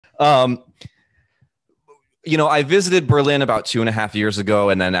Um, I visited Berlin about 2.5 years ago.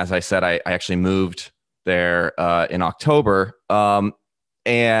 And then, as I said, I actually moved there in October.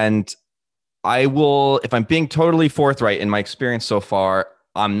 And I will, if I'm being totally forthright in my experience so far,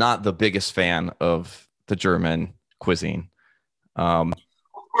 I'm not the biggest fan of the German cuisine.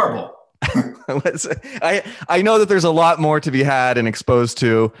 Horrible. I know that there's a lot more to be had and exposed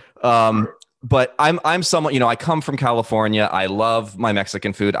to, but I'm someone, I come from California. I love my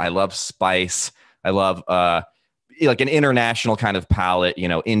Mexican food. I love spice. I love like an international kind of palate.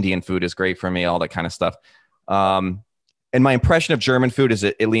 Indian food is great for me. All that kind of stuff. And my impression of German food is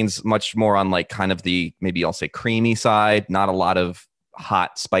it leans much more on like kind of the, maybe I'll say, creamy side. Not a lot of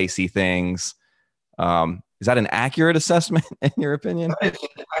hot, spicy things. Is that an accurate assessment in your opinion? That is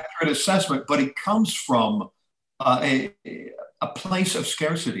an accurate assessment, but it comes from a place of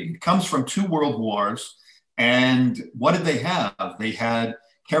scarcity. It comes from two world wars. And what did they have? They had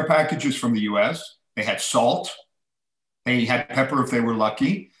care packages from the US, they had salt, they had pepper if they were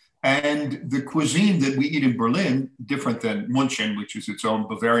lucky. And the cuisine that we eat in Berlin, different than München, which is its own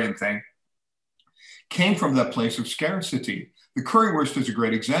Bavarian thing, came from that place of scarcity. The currywurst is a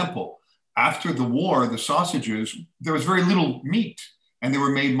great example. After the war, the sausages, there was very little meat, and they were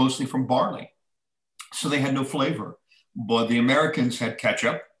made mostly from barley. So they had no flavor. But the Americans had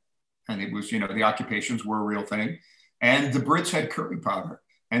ketchup, and it was, the occupations were a real thing. And the Brits had curry powder.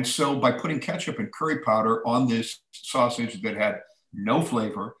 And so by putting ketchup and curry powder on this sausage that had no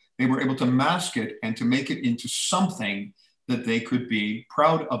flavor, they were able to mask it and to make it into something that they could be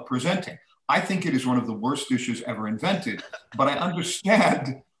proud of presenting. I think it is one of the worst dishes ever invented, but I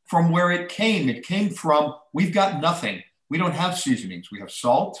understand from where it came. It came from, we've got nothing. We don't have seasonings. We have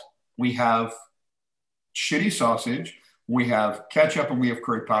salt, we have shitty sausage, we have ketchup, and we have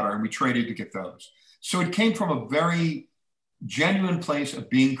curry powder, and we traded to get those. So it came from a very genuine place of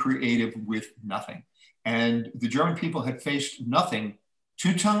being creative with nothing. And the German people had faced nothing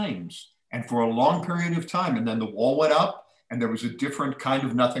 2 times and for a long period of time. And then the wall went up and there was a different kind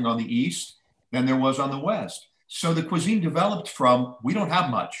of nothing on the east than there was on the west. So the cuisine developed from, we don't have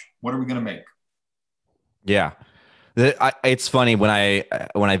much. What are we going to make? Yeah. It's funny when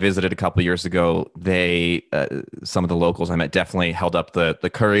I visited a couple of years ago, they some of the locals I met definitely held up the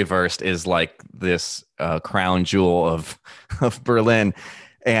currywurst is like this crown jewel of Berlin,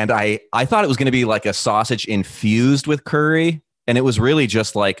 and I thought it was going to be like a sausage infused with curry, and it was really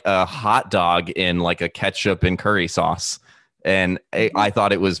just like a hot dog in like a ketchup and curry sauce, and I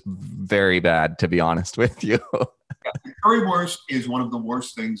thought it was very bad, to be honest with you. Yeah, the currywurst is one of the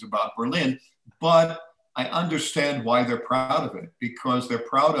worst things about Berlin, but I understand why they're proud of it, because they're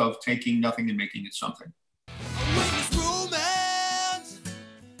proud of taking nothing and making it something.